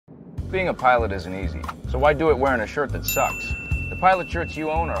Being a pilot isn't easy, so why do it wearing a shirt that sucks? The pilot shirts you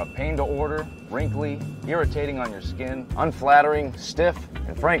own are a pain to order, wrinkly, irritating on your skin, unflattering, stiff,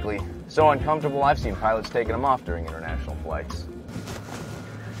 and frankly, so uncomfortable I've seen pilots taking them off during international flights.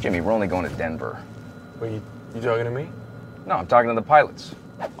 Jimmy, we're only going to Denver. Wait, you talking to me? No, I'm talking to the pilots.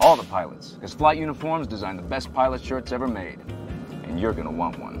 All the pilots. Because Flight Uniforms designed the best pilot shirts ever made. And you're gonna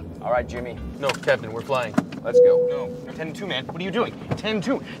want one. All right, Jimmy? No, Captain, we're flying. Let's go. No, 10 and 2, man. What are you doing? 10 and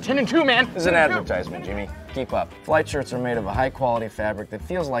 2. 10 and 2, man. This is an advertisement, Jimmy. Keep up. Flight shirts are made of a high-quality fabric that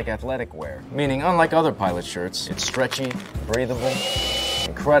feels like athletic wear. Meaning, unlike other pilot shirts, it's stretchy, breathable,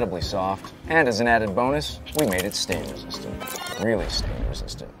 incredibly soft. And as an added bonus, we made it stain-resistant. Really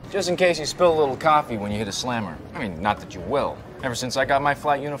stain-resistant. Just in case you spill a little coffee when you hit a slammer. I mean, not that you will. Ever since I got my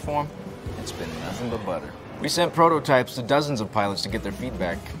flight uniform, it's been nothing but butter. We sent prototypes to dozens of pilots to get their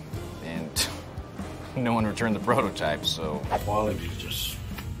feedback, and no one returned the prototypes, so... Quality is just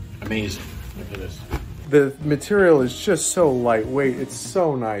amazing. Look at this. The material is just so lightweight. It's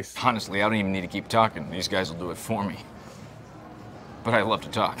so nice. Honestly, I don't even need to keep talking. These guys will do it for me. But I love to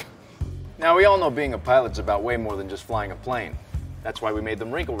talk. Now, we all know being a pilot's about way more than just flying a plane. That's why we made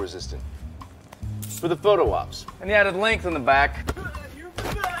them wrinkle resistant. For the photo ops. And the added length in the back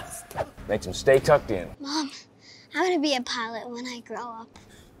makes them stay tucked in. Mom, I want to be a pilot when I grow up.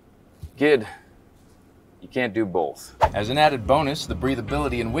 Kid, you can't do both. As an added bonus, the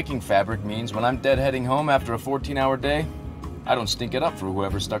breathability and wicking fabric means when I'm deadheading home after a 14-hour day, I don't stink it up for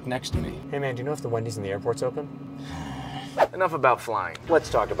whoever's stuck next to me. Hey, man, do you know if the Wendy's in the airport's open? Enough about flying. Let's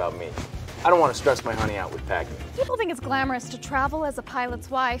talk about me. I don't want to stress my honey out with packing. People think it's glamorous to travel as a pilot's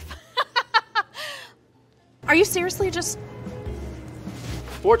wife. Are you seriously just...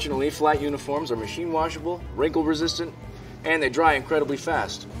 Fortunately, flight uniforms are machine washable, wrinkle resistant, and they dry incredibly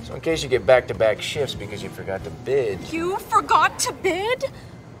fast. So in case you get back-to-back shifts because you forgot to bid... You forgot to bid?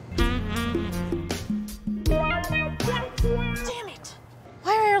 Damn it.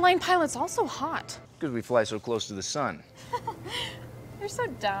 Why are airline pilots all so hot? Because we fly so close to the sun. You're so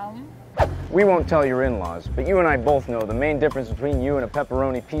dumb. We won't tell your in-laws, but you and I both know the main difference between you and a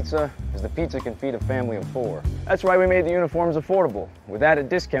pepperoni pizza is the pizza can feed a family of 4. That's why we made the uniforms affordable, with added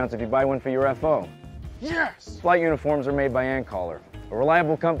discounts if you buy one for your FO. Yes! Flight uniforms are made by Ancaller, a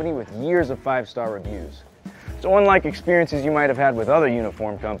reliable company with years of 5-star reviews. So unlike experiences you might have had with other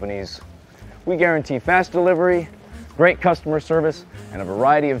uniform companies, we guarantee fast delivery, great customer service, and a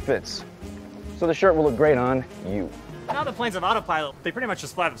variety of fits. So the shirt will look great on you. Now the planes have autopilot, they pretty much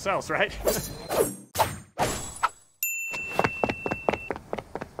just fly themselves, right?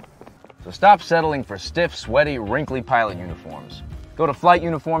 So stop settling for stiff, sweaty, wrinkly pilot uniforms. Go to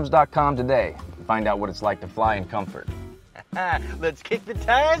flightuniforms.com today and find out what it's like to fly in comfort. Let's kick the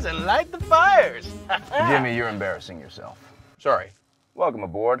tires and light the fires. Jimmy, you're embarrassing yourself. Sorry. Welcome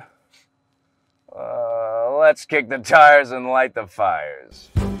aboard. Let's kick the tires and light the fires.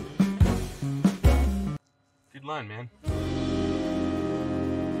 Good line, man.